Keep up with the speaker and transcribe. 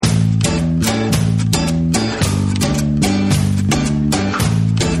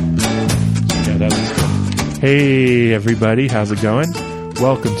Hey everybody, how's it going?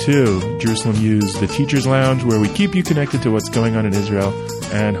 Welcome to Jerusalem News, the Teacher's Lounge, where we keep you connected to what's going on in Israel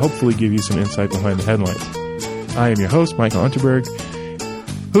and hopefully give you some insight behind the headlines. I am your host, Michael Unterberg,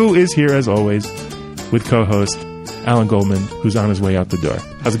 who is here as always with co-host Alan Goldman, who's on his way out the door.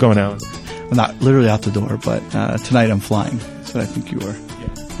 How's it going, Alan? I'm not literally out the door, but tonight I'm flying. That's what I think you were.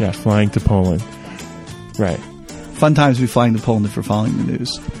 Yeah, flying to Poland. Right. Fun times to be flying to Poland if you're following the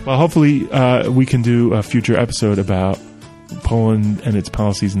news. Well, hopefully we can do a future episode about Poland and its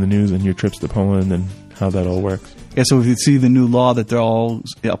policies in the news and your trips to Poland and how that all works. Yeah, so if you see the new law that they're all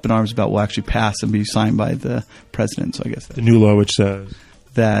up in arms about will actually pass and be signed by the president. So I guess the new law which says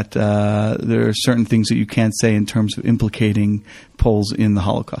that there are certain things that you can't say in terms of implicating Poles in the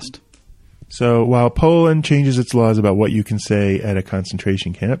Holocaust. So while Poland changes its laws about what you can say at a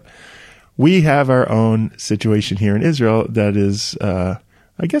concentration camp, we have our own situation here in Israel that is, I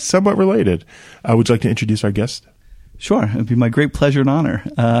guess, somewhat related. Would you like to introduce our guest? Sure. It would be my great pleasure and honor.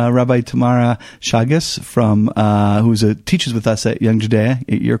 Rabbi Tamara Chagas, who teaches with us at Young Judea,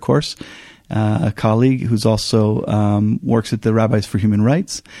 8-year course, a colleague who's also works at the Rabbis for Human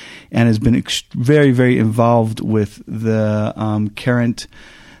Rights and has been very, very involved with the current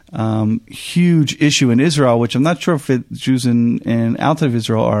huge issue in Israel, which I'm not sure if Jews in outside of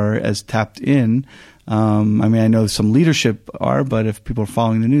Israel are as tapped in. I mean, I know some leadership are, but if people are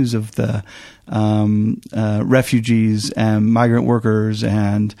following the news of the refugees and migrant workers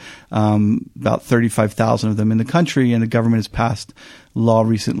and about 35,000 of them in the country, and the government has passed law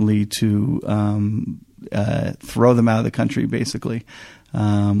recently to throw them out of the country, basically.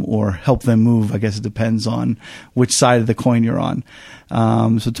 Or help them move. I guess it depends on which side of the coin you're on.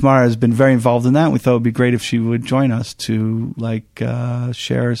 So Tamara has been very involved in that. We thought it would be great if she would join us to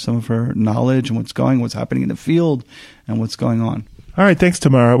share some of her knowledge and what's happening in the field and what's going on. All right, thanks,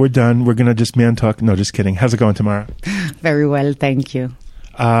 Tamara. We're done. We're going to just man talk. No, just kidding. How's it going, Tamara? Very well, thank you.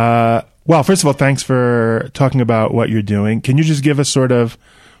 Well, first of all, thanks for talking about what you're doing. Can you just give us sort of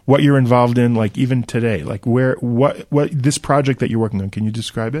what you're involved in, like even today, like what this project that you're working on? Can you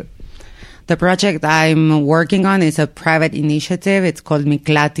describe it? The project I'm working on is a private initiative. It's called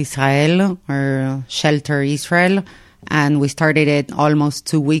Miklat Israel, or Shelter Israel, and we started it almost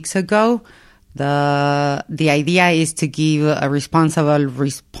 2 weeks ago. The idea is to give a responsible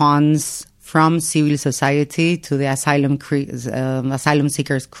response from civil society to the asylum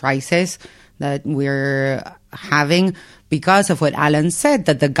seekers crisis that we're having because of what Alan said,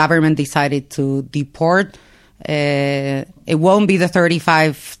 that the government decided to deport. It won't be the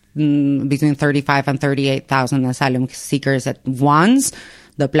between 35 and 38,000 asylum seekers at once.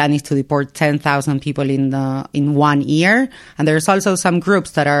 The plan is to deport 10,000 people in 1 year, and there's also some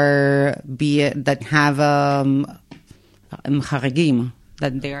groups that have Haregim,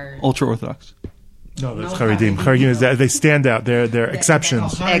 that they are ultra orthodox. No, that's Haredim. Haredim is that they stand out. They're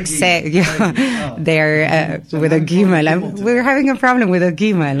exceptions. They're with a gimel. We're having a problem with a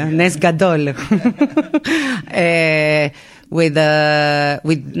gimel. Nes gadol.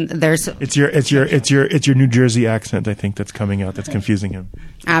 It's your New Jersey accent, I think, that's coming out. That's confusing him.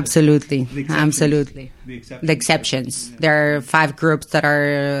 Absolutely. The exceptions. There are 5 groups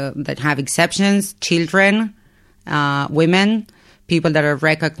that have exceptions: children, women, people that are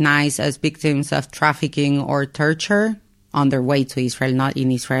recognized as victims of trafficking or torture on their way to Israel, not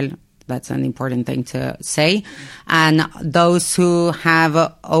in Israel. That's an important thing to say. And those who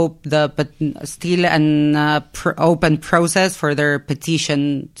have still an open process for their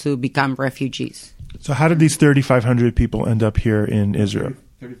petition to become refugees. So how did these 3,500 people end up here in Israel?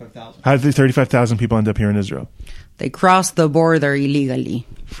 35,000. How did the 35,000 people end up here in Israel? They crossed the border illegally.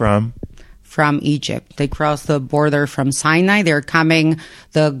 From Egypt. They crossed the border from Sinai. They're coming,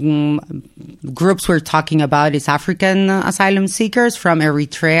 the groups we're talking about is African asylum seekers from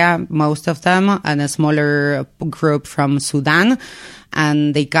Eritrea, most of them, and a smaller group from Sudan,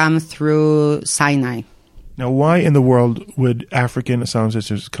 and they come through Sinai. Now, why in the world would African asylum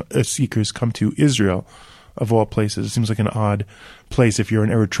seekers come to Israel, of all places? It seems like an odd place. If you're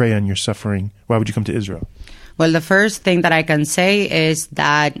in Eritrea and you're suffering, why would you come to Israel? Well, the first thing that I can say is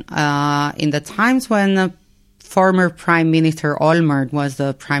that in the times when former Prime Minister Olmert was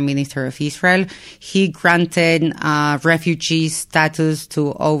the Prime Minister of Israel, he granted refugee status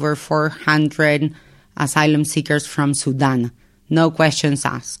to over 400 asylum seekers from Sudan. No questions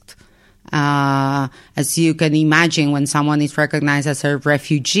asked. As you can imagine, when someone is recognized as a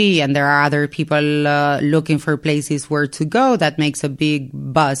refugee and there are other people looking for places where to go, that makes a big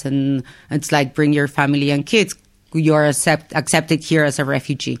buzz. And it's like, bring your family and kids. You're accepted here as a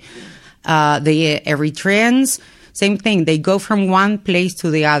refugee. The Eritreans, same thing. They go from one place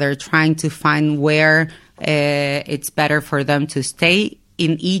to the other, trying to find where it's better for them to stay.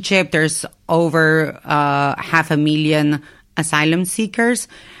 In Egypt, there's over 500,000 asylum seekers.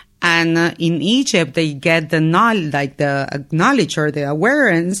 And in Egypt, they get the acknowledge or the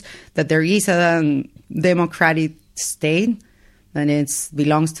awareness that there is a democratic state, that it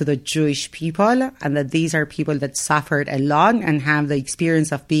belongs to the Jewish people, and that these are people that suffered a lot and have the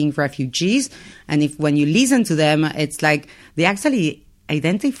experience of being refugees. And when you listen to them, it's like they actually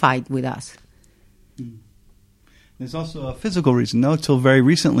identified with us. There's also a physical reason. No, till very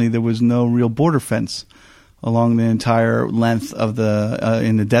recently, there was no real border fence along the entire length of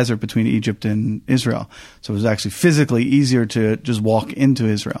in the desert between Egypt and Israel. So it was actually physically easier to just walk into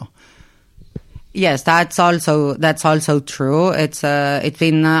Israel. Yes, that's also true. It's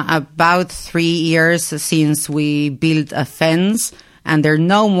been about 3 years since we built a fence, and there are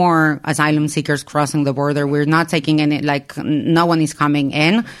no more asylum seekers crossing the border. We're not taking any, no one is coming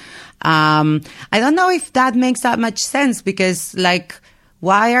in. I don't know if that makes that much sense, because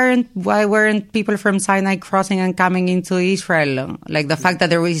why weren't people from Sinai crossing and coming into Israel? The fact that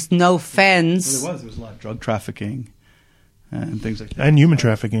there is no fence. Well, there was a lot of drug trafficking and things like that. And human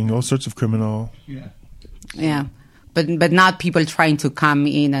trafficking, all sorts of criminal. Yeah. But not people trying to come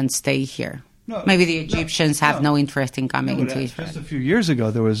in and stay here. No, maybe the Egyptians have no interest in coming into Israel. Just a few years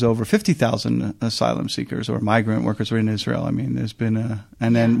ago, there was over 50,000 asylum seekers or migrant workers were in Israel. I mean, there's been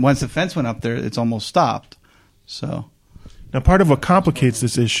and then once the fence went up there, it's almost stopped. So now, part of what complicates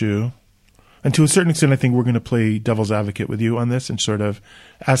this issue, and to a certain extent, I think we're going to play devil's advocate with you on this and sort of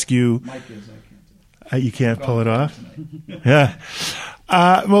ask you. You can't pull it off. Yeah.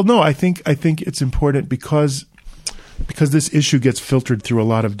 Well, no, I think it's important because this issue gets filtered through a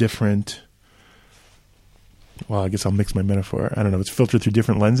lot of different. Well, I guess I'll mix my metaphor. I don't know. It's filtered through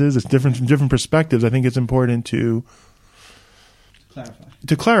different lenses. It's different from different perspectives. I think it's important to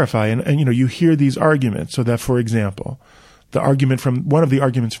clarify. And you hear these arguments. So that, for example, one of the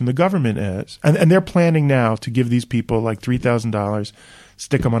arguments from the government is, and they're planning now to give these people $3,000,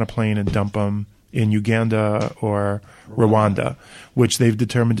 stick them on a plane and dump them in Uganda or Rwanda, which they've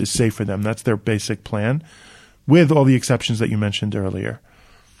determined is safe for them. That's their basic plan, with all the exceptions that you mentioned earlier.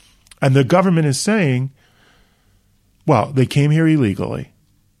 And the government is saying, well, they came here illegally.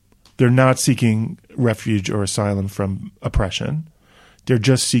 They're not seeking refuge or asylum from oppression. They're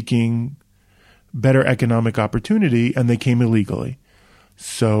just seeking better economic opportunity, and they came illegally.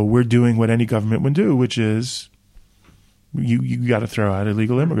 So we're doing what any government would do, which is you got to throw out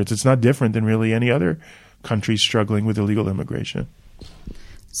illegal immigrants. It's not different than really any other country struggling with illegal immigration.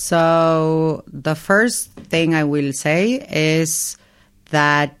 So the first thing I will say is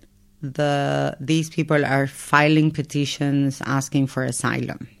that these people are filing petitions asking for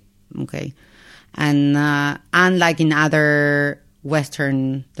asylum. Okay. And unlike in other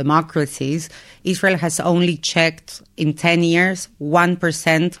Western democracies, Israel has only checked in 10 years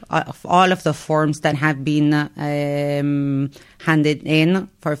 1% of all of the forms that have been handed in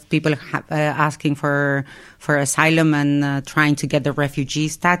for people asking for asylum and trying to get the refugee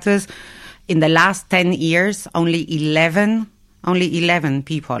status. In the last 10 years, only 11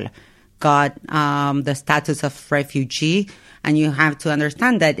 people got the status of refugee. And you have to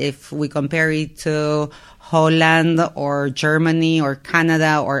understand that if we compare it to Holland or Germany or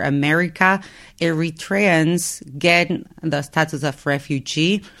Canada or America, Eritreans get the status of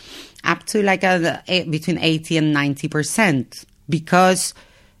refugee up to between 80 and 90%. Because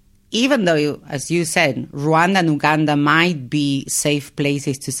even though, as you said, Rwanda and Uganda might be safe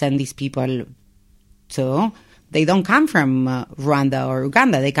places to send these people to, they don't come from Rwanda or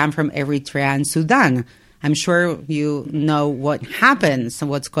Uganda. They come from Eritrea and Sudan. I'm sure you know what happens,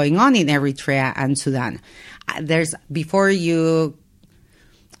 what's going on in Eritrea and Sudan. Before you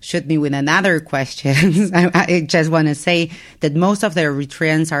shoot me with another question, I just want to say that most of the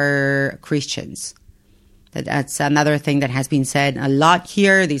Eritreans are Christians. That's another thing that has been said a lot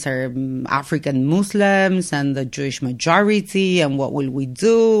here. These are African Muslims and the Jewish majority, and what will we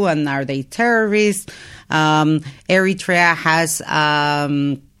do? And are they terrorists? Eritrea has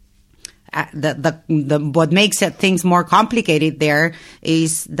what makes things more complicated there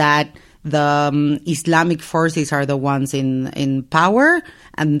is that the Islamic forces are the ones in power,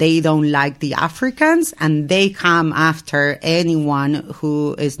 and they don't like the Africans, and they come after anyone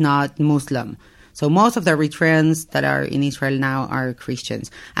who is not Muslim. So most of the Eritreans that are in Israel now are Christians.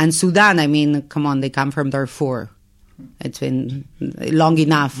 And Sudan, I mean, come on, they come from Darfur. It's been long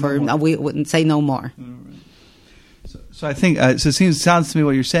enough we wouldn't say no more. So I think sounds to me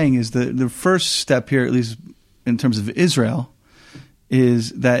what you're saying is the first step here, at least in terms of Israel,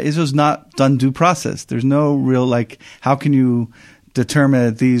 is that Israel's not done due process. There's no real how can you determine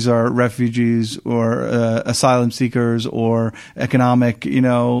that these are refugees or asylum seekers or economic,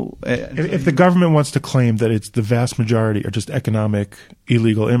 If the government wants to claim that it's the vast majority are just economic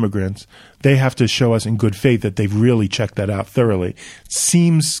illegal immigrants, they have to show us in good faith that they've really checked that out thoroughly. It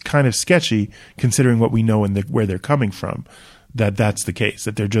seems kind of sketchy considering what we know and where they're coming from, that's the case,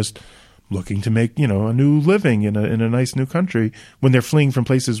 that they're just looking to make, a new living in a nice new country when they're fleeing from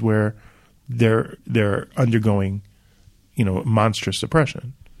places where they're undergoing, monstrous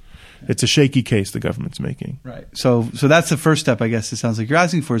oppression. It's a shaky case the government's making. Right. So that's the first step, I guess it sounds like you're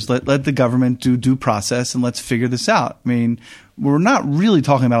asking for, is let the government do due process and let's figure this out. I mean, we're not really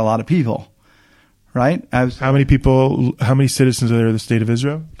talking about a lot of people, right? How many citizens are there in the state of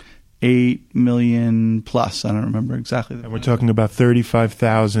Israel? 8 million plus. I don't remember exactly. And we're talking about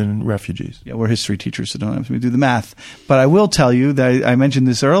 35,000 refugees. Yeah, we're history teachers, so don't have to do the math. But I will tell you that I mentioned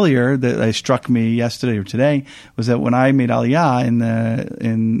this earlier, that struck me yesterday or today, was that when I made Aliyah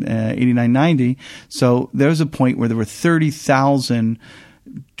in 89, 90, so there was a point where there were 30,000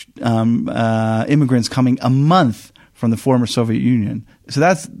 immigrants coming a month from the former Soviet Union. So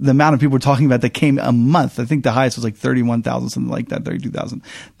that's the amount of people we're talking about that came a month. I think the highest was like 31,000, something like that, 32,000,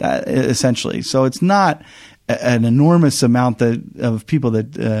 that essentially. So it's not an enormous amount of people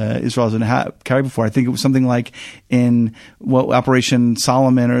that Israel has carried before. I think it was something like in Operation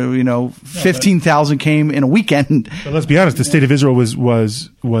Solomon, or 15,000 came in a weekend. But let's be honest, the state of Israel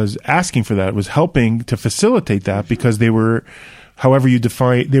was asking for that. It was helping to facilitate that because they were, however you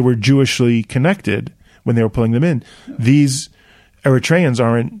define, they were Jewishly connected when they were pulling them in. These Eritreans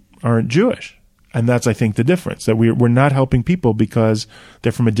aren't Jewish. And that's, I think, the difference, that we're not helping people because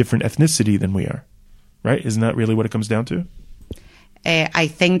they're from a different ethnicity than we are. Right? Isn't that really what it comes down to? I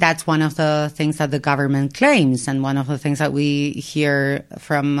think that's one of the things that the government claims, and one of the things that we hear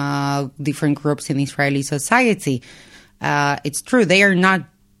from different groups in Israeli society. It's true, they are not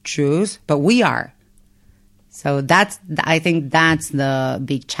Jews, but we are. So I think that's the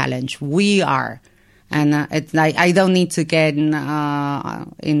big challenge. We are. And it's like, I don't need to get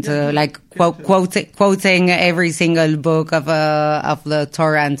into like quoting every single book of the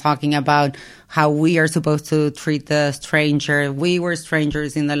Torah and talking about how we are supposed to treat the stranger. We were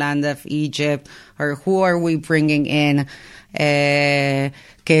strangers in the land of Egypt, or who are we bringing in?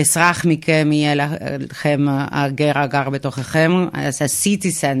 כאזרח מכם יהיה לכם הגר הגר בתוככם. As a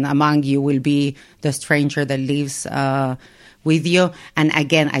citizen among you will be the stranger that lives with you. And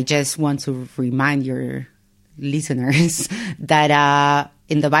again, I just want to remind your listeners that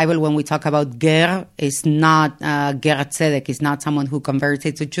in the Bible, when we talk about ger, it's not ger tzedek, it's not someone who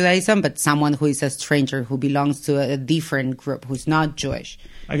converted to Judaism, but someone who is a stranger, who belongs to a different group, who's not Jewish.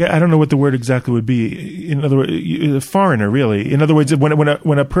 I don't know what the word exactly would be. In other words, a foreigner, really. In other words,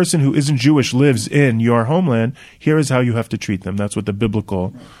 when a person who isn't Jewish lives in your homeland, here is how you have to treat them. That's what the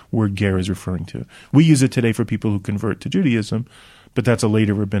biblical word ger is referring to. We use it today for people who convert to Judaism, but that's a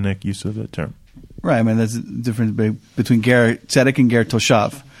later rabbinic use of the term. Right. I mean, that's the difference between ger tzedek and ger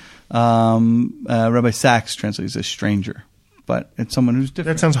toshav. Rabbi Sachs translates as stranger, but it's someone who's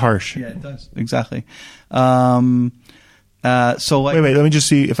different. That sounds harsh. Yeah, it does. Exactly. Wait, let me just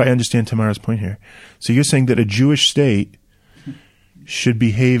see if I understand Tamara's point here. So you're saying that a Jewish state should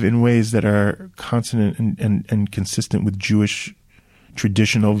behave in ways that are consonant and consistent with Jewish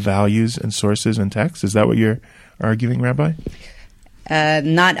traditional values and sources and texts? Is that what you're arguing, Rabbi?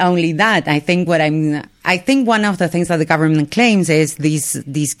 Not only that, I think one of the things that the government claims is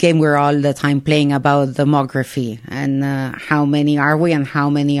this game we're all the time playing about demography and how many are we and how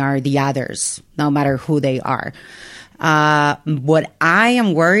many are the others, no matter who they are. What I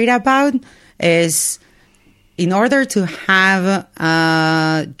am worried about is, in order to have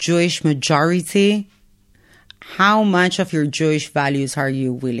a Jewish majority, how much of your Jewish values are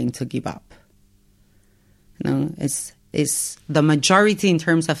you willing to give up? Is the majority in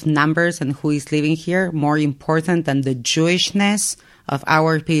terms of numbers and who is living here more important than the Jewishness of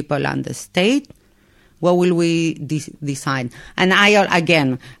our people and the state? What will we decide? And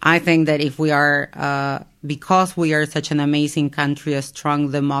I think that if we are, because we are such an amazing country, a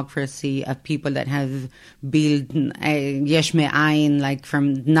strong democracy, of people that have built yesh me'ayin, like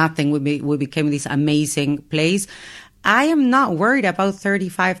from nothing, we became this amazing place. I am not worried about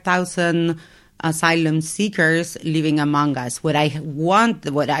 35,000 asylum seekers living among us. What I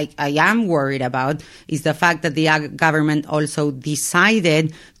am worried about is the fact that the government also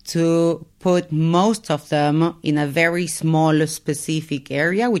decided to put most of them in a very small specific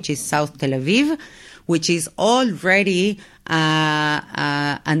area, which is South Tel Aviv, which is already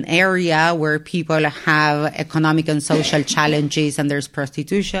an area where people have economic and social challenges, and there's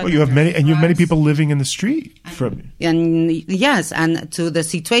prostitution. Well, you have many people living in the street. And yes, and to the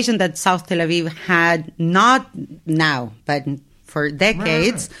situation that South Tel Aviv had, not now, but for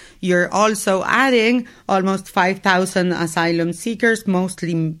decades, right. You're also adding almost 5,000 asylum seekers,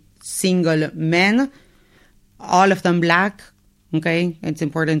 mostly single men, all of them black. Okay, it's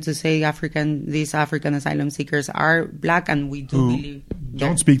important to say these African asylum seekers are black, and we do believe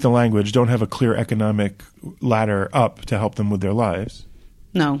don't speak the language, don't have a clear economic ladder up to help them with their lives.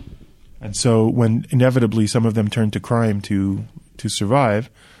 No. And so when inevitably some of them turn to crime to survive,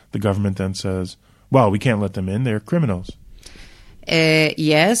 the government then says, well, we can't let them in, they're criminals.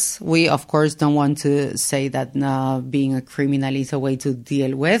 Yes, we of course don't want to say that being a criminal is a way to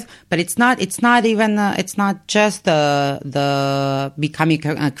deal with, but it's not just the becoming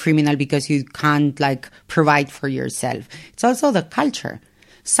a criminal because you can't provide for yourself. It's also the culture.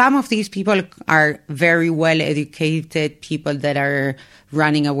 Some of these people are very well educated people that are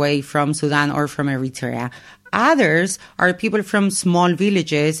running away from Sudan or from Eritrea. Others are people from small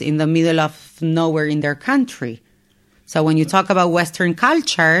villages in the middle of nowhere in their country. So when you talk about Western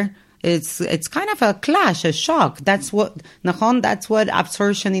culture, it's kind of a clash, a shock. That's what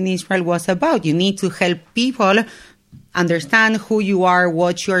absorption in Israel was about. You need to help people understand who you are,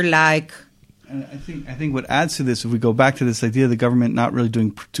 what you're like. And I think what adds to this, if we go back to this idea of the government not really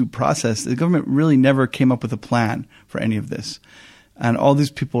doing due process, the government really never came up with a plan for any of this. And all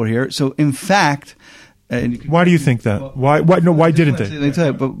these people are here. So in fact, why do you think that? Why didn't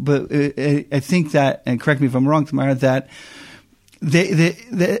they? But I think that, and correct me if I'm wrong, Tamara, that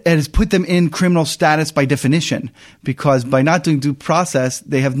it has put them in criminal status by definition, because by not doing due process,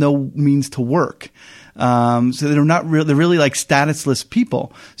 they have no means to work. So they're not real. They're really like statusless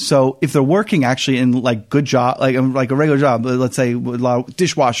people. So if they're working actually in good job, like a regular job, let's say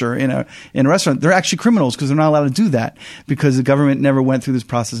dishwasher in a restaurant, they're actually criminals because they're not allowed to do that because the government never went through this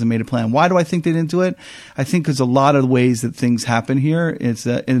process and made a plan. Why do I think they didn't do it? I think because a lot of the ways that things happen here, it's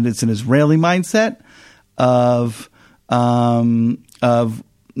an Israeli mindset of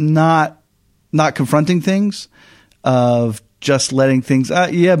not confronting things, of just letting things,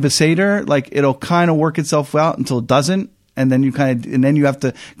 beseder, it'll kind of work itself out until it doesn't, and then you have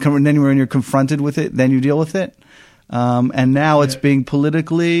to come, and then when you're confronted with it, then you deal with it. And now it's being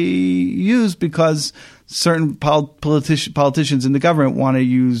politically used because certain politicians in the government want to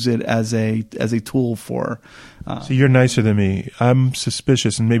use it as a tool for. So you're nicer than me. I'm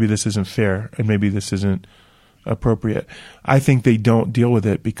suspicious, and maybe this isn't fair, and maybe this isn't appropriate. I think they don't deal with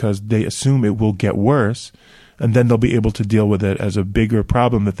it because they assume it will get worse, and then they'll be able to deal with it as a bigger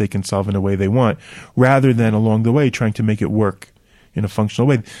problem that they can solve in a way they want, rather than along the way trying to make it work in a functional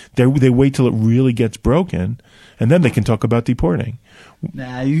way. They wait till it really gets broken, and then they can talk about deporting.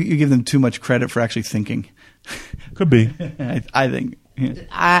 Nah, you give them too much credit for actually thinking. Could be. I think. Yeah.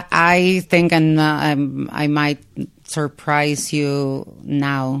 I think, and I might surprise you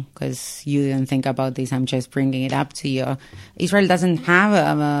now because you didn't think about this. I'm just bringing it up to you. Israel doesn't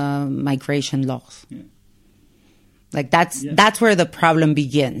have migration laws. Yeah. That's where the problem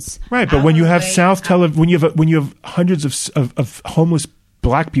begins. Right, but when you have South Tel Aviv, when you have hundreds of homeless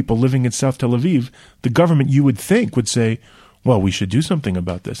black people living in South Tel Aviv, the government, you would think, would say, well, we should do something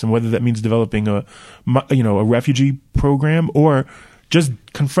about this, and whether that means developing a refugee program or just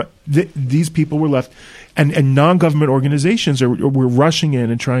confront these people were left, and non-government organizations were rushing in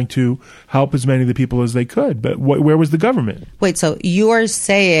and trying to help as many of the people as they could. But where was the government? Wait, so you are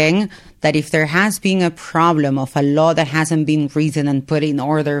saying that if there has been a problem of a law that hasn't been written and put in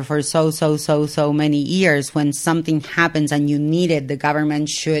order for so many years, when something happens and you need it, the government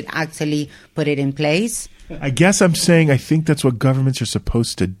should actually put it in place? I guess I'm saying I think that's what governments are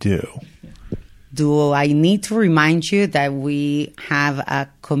supposed to do. Do I need to remind you that we have a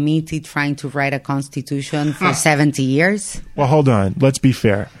committee trying to write a constitution for 70 years? Well, hold on. Let's be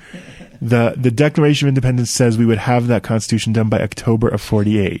fair. The Declaration of Independence says we would have that constitution done by October of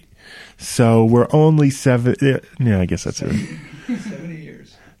 48. So we're only 7. Yeah, I guess that's it. 70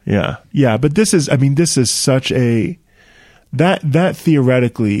 years. Yeah. But this is such a, that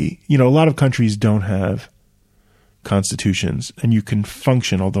theoretically, a lot of countries don't have constitutions, and you can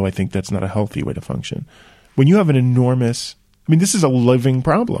function, although I think that's not a healthy way to function. When you have an enormous, this is a living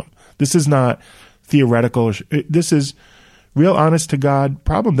problem. This is not theoretical. This is real honest to God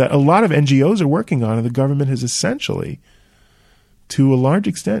problem that a lot of NGOs are working on, and the government has essentially, to a large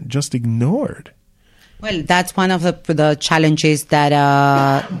extent, just ignored. Well, that's one of the challenges that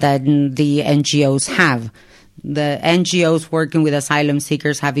the NGOs have. the NGOs working with asylum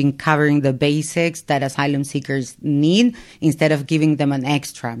seekers have been covering the basics that asylum seekers need instead of giving them an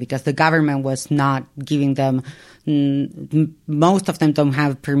extra, because the government was not giving them, most of them don't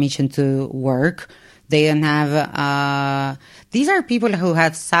have permission to work. They don't have, these are people who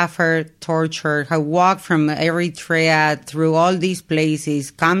have suffered torture, who walked from Eritrea through all these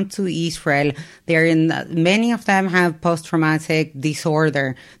places, come to Israel. Many of them have post-traumatic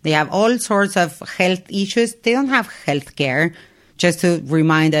disorder. They have all sorts of health issues. They don't have health care. Just to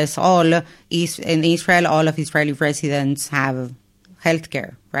remind us all, in Israel, all of Israeli residents have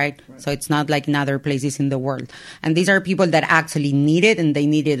healthcare, right? So it's not like in other places in the world. And these are people that actually need it, and they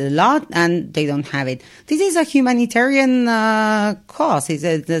need it a lot, and they don't have it. This is a humanitarian cause.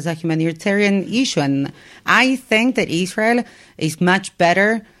 It's a humanitarian issue. And I think that Israel is much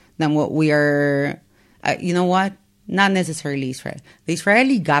better than what we are. You know what? Not necessarily Israel. The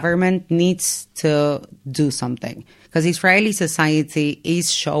Israeli government needs to do something, because Israeli society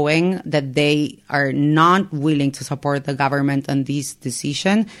is showing that they are not willing to support the government on this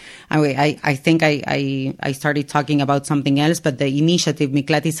decision. I think I started talking about something else, but the initiative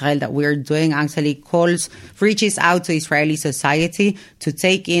Miklat Israel that we're doing actually reaches out to Israeli society to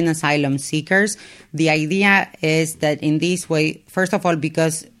take in asylum seekers. The idea is that in this way, first of all,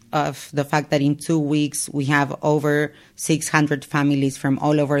 because of the fact that in 2 weeks we have over 600 families from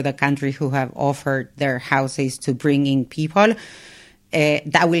all over the country who have offered their houses to bring in people.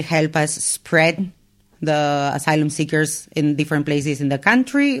 That will help us spread the asylum seekers in different places in the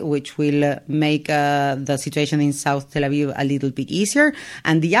country, which will make the situation in South Tel Aviv a little bit easier.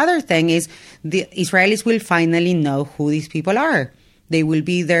 And the other thing is the Israelis will finally know who these people are. They will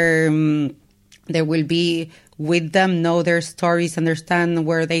be there. They will be with them, know their stories, understand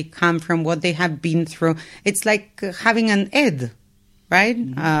where they come from, what they have been through. It's like having an ed, right?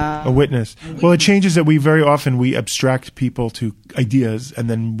 A witness. Well, it changes that very often we abstract people to ideas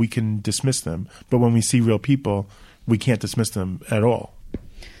and then we can dismiss them. But when we see real people, we can't dismiss them at all.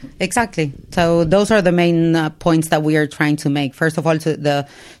 Exactly. So those are the main points that we are trying to make. First of all, to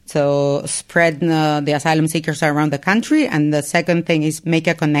spread the asylum seekers around the country. And the second thing is make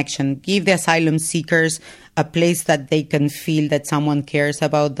a connection. Give the asylum seekers a place that they can feel that someone cares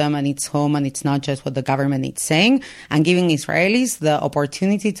about them and it's home and it's not just what the government is saying. And giving Israelis the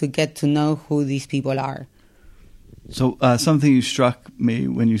opportunity to get to know who these people are. So something you struck me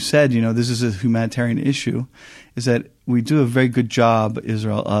when you said, this is a humanitarian issue, is that we do a very good job,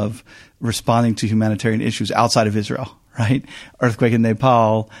 Israel, of responding to humanitarian issues outside of Israel, right? Earthquake in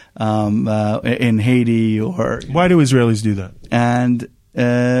Nepal, in Haiti, or... Why do Israelis do that? And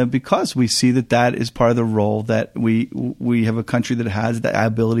because we see that is part of the role that we have a country that has the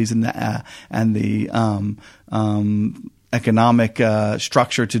abilities and the economic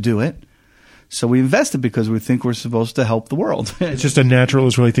structure to do it. So we invested because we think we're supposed to help the world. It's just a natural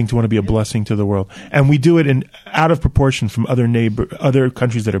Israeli thing to want to be a blessing to the world. And we do it out of proportion from other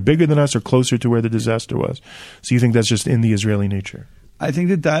countries that are bigger than us or closer to where the disaster was. So you think that's just in the Israeli nature? I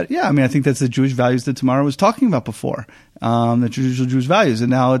think I think that's the Jewish values that Tamara was talking about before, the traditional Jewish values. And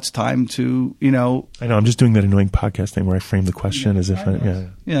now it's time to, I know, I'm just doing that annoying podcast thing where I frame the question as if,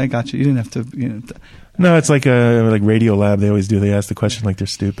 I got you. You didn't have to, No, it's like Radio Lab. They always do. They ask the question like they're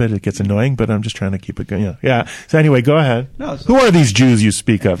stupid. It gets annoying, but I'm just trying to keep it going. Yeah. So anyway, go ahead. No, who are these Jews you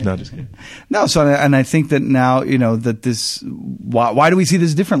speak of? No, just kidding. No. So, and I think that now, that this, why do we see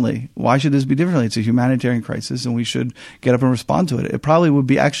this differently? Why should this be differently? It's a humanitarian crisis and we should get up and respond to it. It probably would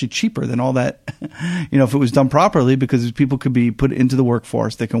be actually cheaper than all that, if it was done properly, because people could be put into the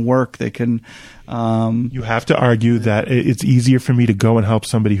workforce. They can work. They can, you have to argue that it's easier for me to go and help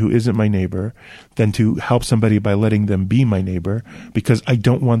somebody who isn't my neighbor than to help somebody by letting them be my neighbor, because I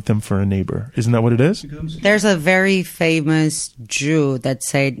don't want them for a neighbor. Isn't that what it is? There's a very famous Jew that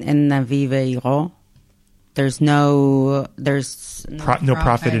said, "En Navi ve'iro." There's no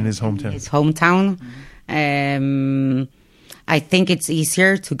prophet in his hometown. I think it's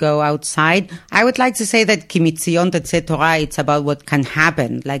easier to go outside. I would like to say that Ki Mitzion Tetzeh Torah, it's about what can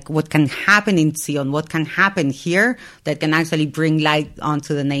happen, like what can happen in Zion, what can happen here that can actually bring light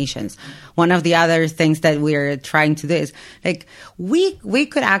onto the nations. One of the other things that we're trying to do is, like, we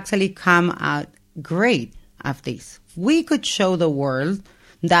could actually come out great of this. We could show the world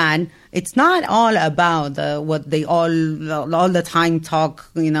that it's not all about what they all the time talk,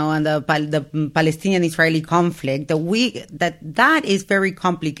 and the Palestinian-Israeli conflict. That is very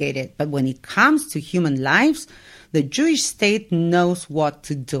complicated. But when it comes to human lives, the Jewish state knows what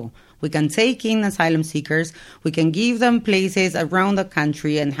to do. We can take in asylum seekers. We can give them places around the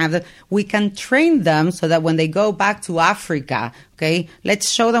country and we can train them so that when they go back to Africa, okay, let's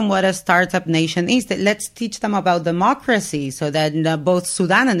show them what a startup nation is. Let's teach them about democracy so that both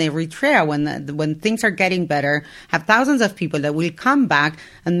Sudan and Eritrea, when things are getting better, have thousands of people that will come back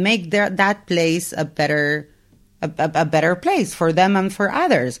and make that place a better place for them and for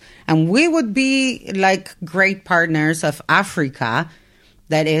others. And we would be like great partners of Africa.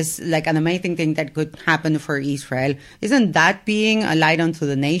 That is like an amazing thing that could happen for Israel. Isn't that being a light unto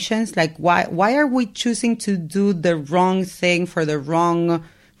the nations? Like, why are we choosing to do the wrong thing for the wrong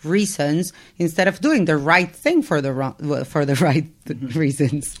reasons instead of doing the right thing for the right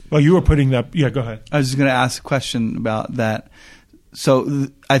reasons? Well, you were putting that. Yeah, go ahead. I was just going to ask a question about that. So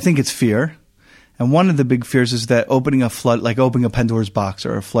I think it's fear. And one of the big fears is that opening a Pandora's box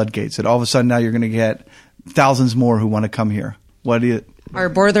or a floodgates, that all of a sudden now you're going to get thousands more who want to come here. Our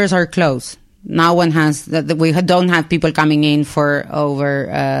borders are closed. No one we don't have people coming in for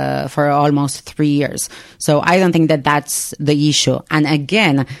almost 3 years. So I don't think that that's the issue. And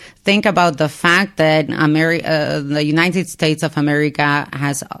again, think about the fact that the United States of America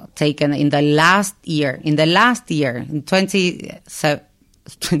has taken in the last year, in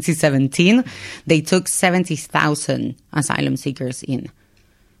 2017, they took 70,000 asylum seekers in.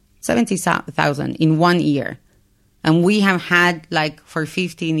 70,000 in 1 year. And we have had, for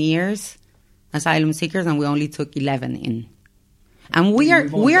 15 years, asylum seekers, and we only took 11 in. And we are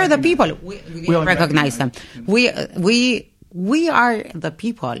the people. We recognize them. We are the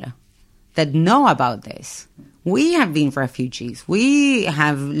people that know about this. We have been refugees. We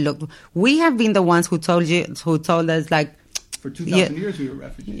have been the ones who told us, for 2,000 years we were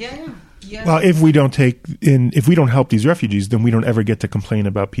refugees. Yeah. Well, if we don't help these refugees, then we don't ever get to complain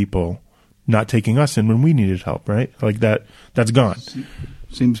about people not taking us in when we needed help, right? Like that's gone.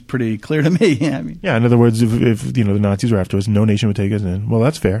 Seems pretty clear to me. Yeah, in other words, if the Nazis were after us, no nation would take us in. Well,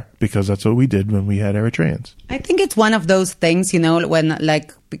 that's fair, because that's what we did when we had Eritreans. I think it's one of those things, when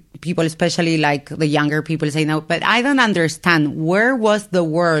people, especially the younger people, say, no, but I don't understand. Where was the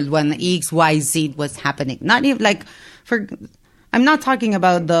world when X, Y, Z was happening? Not even I'm not talking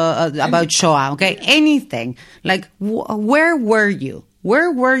about about Shoah, okay? Anything. Where were you?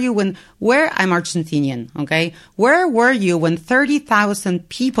 Where were you I'm Argentinian, okay? Where were you when 30,000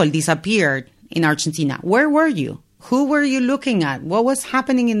 people disappeared in Argentina? Where were you? Who were you looking at? What was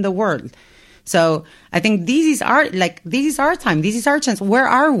happening in the world? So I think this is our time. This is our chance. Where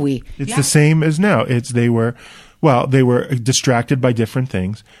are we? It's the same as now. They were distracted by different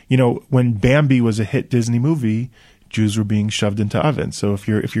things. When Bambi was a hit Disney movie, Jews were being shoved into ovens. So if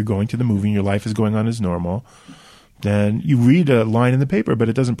you're going to the movie and your life is going on as normal, then you read a line in the paper, but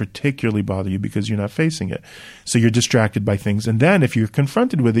it doesn't particularly bother you because you're not facing it. So you're distracted by things. And then if you're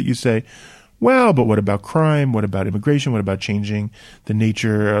confronted with it, you say, well, but what about crime? What about immigration? What about changing the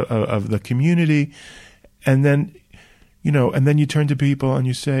nature of the community? And then, and then you turn to people and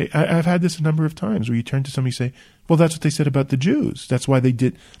you say, I've had this a number of times where you turn to somebody and say, well, that's what they said about the Jews. That's why they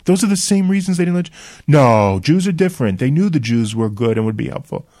did. Those are the same reasons they didn't. No, Jews are different. They knew the Jews were good and would be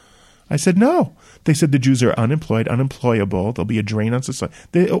helpful. I said, no. They said the Jews are unemployed, unemployable. They'll be a drain on society.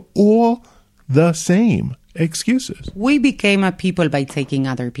 They're all the same excuses. We became a people by taking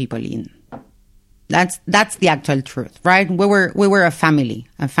other people in. That's the actual truth, right? We were a family,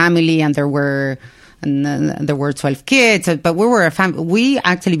 and there were 12 kids, but we were a family. We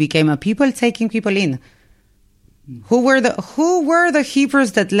actually became a people taking people in. Who were the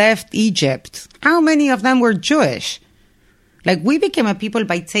Hebrews that left Egypt? How many of them were Jewish? We became a people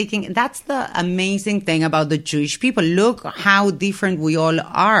by taking. That's the amazing thing about the Jewish people. Look how different we all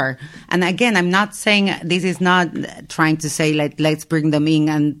are. And again, I'm not saying, this is not trying to say let's bring them in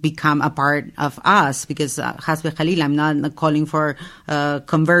and become a part of us, because Hasbe Khalil, I'm not calling for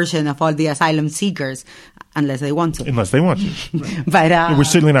conversion of all the asylum seekers. Unless they want to. Right. But we're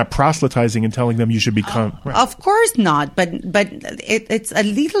certainly not proselytizing and telling them you should become. Right. Of course not. But it's a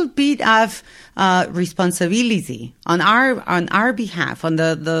little bit of responsibility on our behalf, on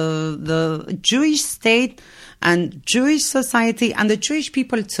the Jewish state and Jewish society and the Jewish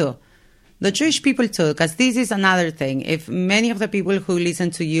people too. The Jewish people too, because this is another thing. If many of the people who listen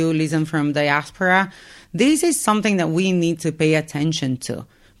to you listen from diaspora, this is something that we need to pay attention to.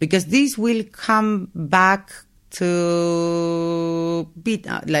 Because this will come back to beat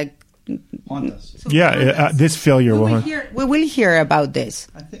haunt us. This failure will. We will hear about this.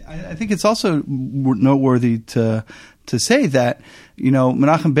 I think it's also noteworthy to say that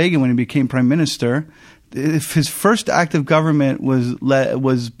Menachem Begin, when he became prime minister, if his first act of government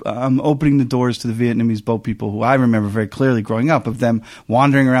was opening the doors to the Vietnamese boat people, who I remember very clearly growing up, of them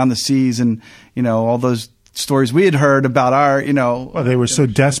wandering around the seas and, all those stories we had heard about our, Well, they were so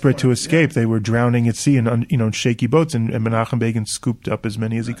desperate to escape, they were drowning at sea in shaky boats, and Menachem Begin scooped up as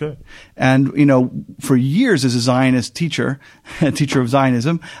many as he could. And, for years as a Zionist teacher, a teacher of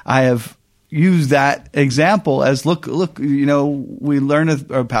Zionism, I have used that example as look, we learn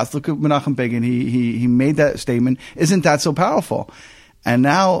a path. Look at Menachem Begin. He made that statement. Isn't that so powerful? And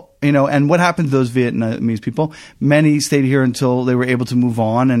now, and what happened to those Vietnamese people? Many stayed here until they were able to move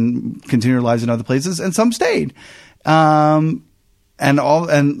on and continue their lives in other places, and some stayed. How has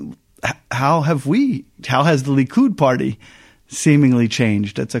the Likud party seemingly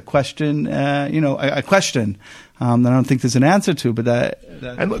changed? That's a question, a question that I don't think there's an answer to, but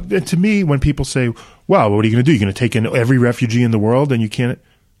And look, to me, when people say, well, what are you going to do? You're going to take in every refugee in the world and you can't?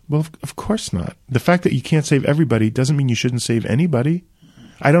 Well, of course not. The fact that you can't save everybody doesn't mean you shouldn't save anybody.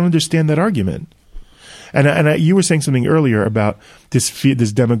 I don't understand that argument. And you were saying something earlier about this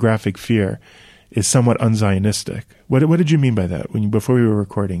demographic fear is somewhat un-Zionistic. What did you mean by that? Before we were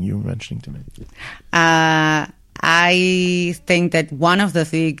recording, you were mentioning to me. I think that one of the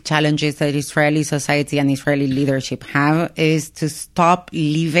big challenges that Israeli society and Israeli leadership have is to stop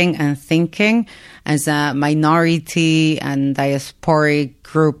living and thinking as a minority and diasporic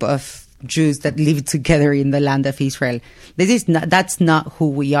group of Jews that live together in the land of Israel. That's not who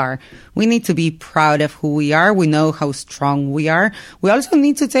we are. We need to be proud of who we are. We know how strong we are. We also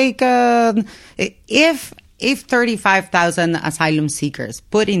need to take, if 35,000 asylum seekers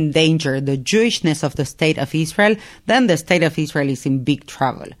put in danger the Jewishness of the state of Israel, then the state of Israel is in big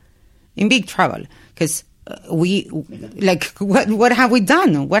trouble. In big trouble. Because what have we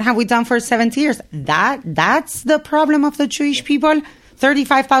done? What have we done for 70 years? That's the problem of the Jewish people?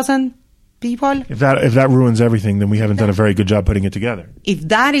 35,000 people? If that ruins everything, then we haven't done a very good job putting it together. If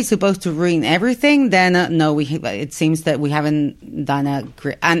that is supposed to ruin everything, then no, it seems that we haven't done a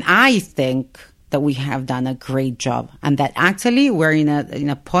great... And I think that we have done a great job, and that actually we're in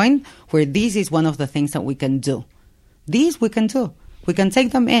a point where this is one of the things that we can do. This we can do. We can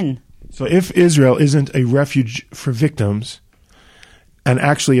take them in. So if Israel isn't a refuge for victims and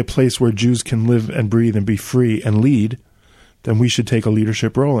actually a place where Jews can live and breathe and be free and lead, then we should take a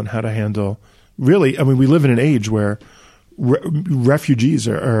leadership role in how to handle... Really, I mean, we live in an age where refugees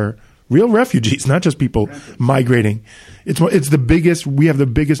are real refugees, not just people migrating. It's the biggest. We have the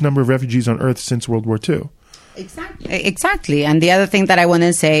biggest number of refugees on Earth since World War II. Exactly. And the other thing that I want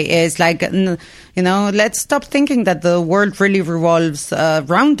to say is, let's stop thinking that the world really revolves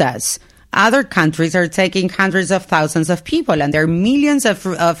around us. Other countries are taking hundreds of thousands of people, and there are millions of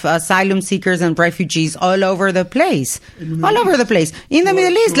asylum seekers and refugees all over the place. All over the place. In the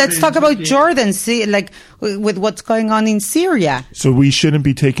Middle East, let's talk about Jordan, with what's going on in Syria. So we shouldn't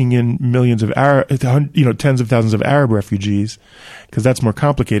be taking in millions of tens of thousands of Arab refugees, because that's more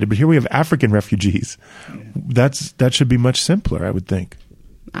complicated. But here we have African refugees. That should be much simpler, I would think.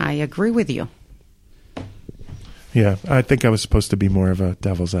 I agree with you. Yeah, I think I was supposed to be more of a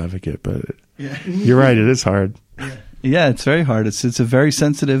devil's advocate, but you're right, it is hard. Yeah, it's very hard. It's a very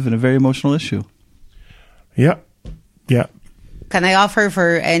sensitive and a very emotional issue. Yeah. Can I offer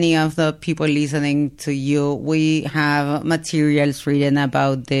for any of the people listening to you, we have materials written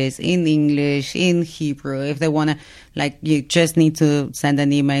about this in English, in Hebrew. If they want to, you just need to send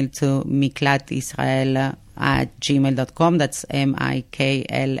an email to miklat@gmail.com. That's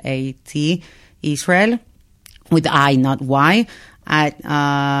MIKLAT Israel. With I, not Y, at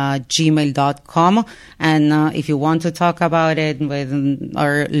gmail.com. And if you want to talk about it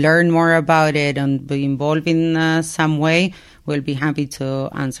or learn more about it and be involved in some way, we'll be happy to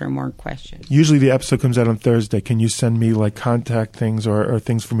answer more questions. Usually the episode comes out on Thursday. Can you send me contact things or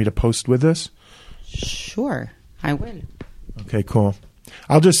things for me to post with this? Sure, I will. Okay, cool.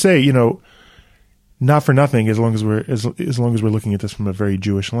 I'll just say, not for nothing, as long as we're looking at this from a very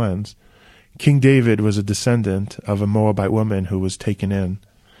Jewish lens, King David was a descendant of a Moabite woman who was taken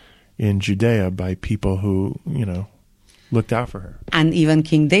in Judea by people who, looked out for her. And even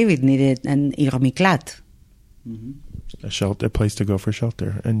King David needed an Ir Miklat. A place to go for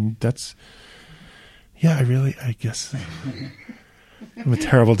shelter. And that's, I guess, I'm a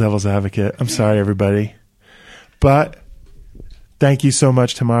terrible devil's advocate. I'm sorry, everybody. But thank you so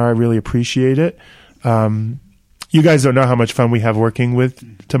much, Tamara. I really appreciate it. You guys don't know how much fun we have working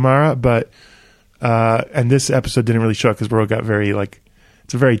with Tamara, but and this episode didn't really show because we all got very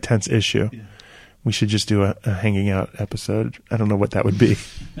it's a very tense issue. Yeah. We should just do a hanging out episode. I don't know what that would be,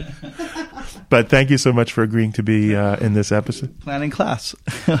 but thank you so much for agreeing to be in this episode. Planning class.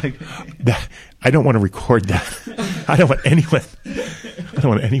 I don't want to record that. I don't want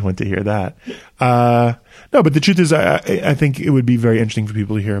anyone to hear that. No, but the truth is, I think it would be very interesting for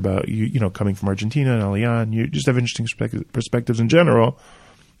people to hear about you know, coming from Argentina and Aliyah. You just have interesting perspectives in general.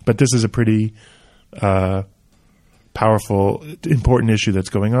 But this is a pretty powerful, important issue that's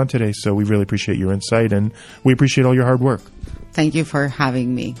going on today. So we really appreciate your insight, and we appreciate all your hard work. Thank you for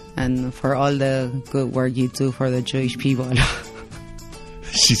having me and for all the good work you do for the Jewish people.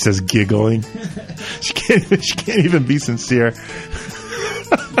 She says, giggling. She can't even be sincere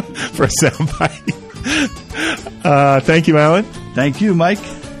for a soundbite. Thank you, Alan. Thank you, Mike.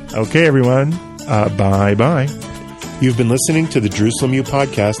 Okay, everyone. Bye-bye. You've been listening to the Jerusalem U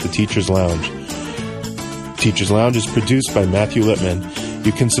podcast, The Teacher's Lounge. Teacher's Lounge is produced by Matthew Lippman.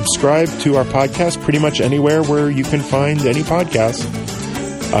 You can subscribe to our podcast pretty much anywhere where you can find any podcast,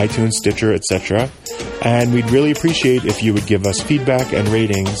 iTunes, Stitcher, etc. And we'd really appreciate if you would give us feedback and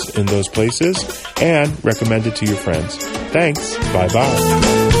ratings in those places and recommend it to your friends. Thanks.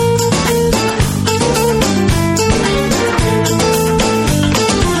 Bye-bye.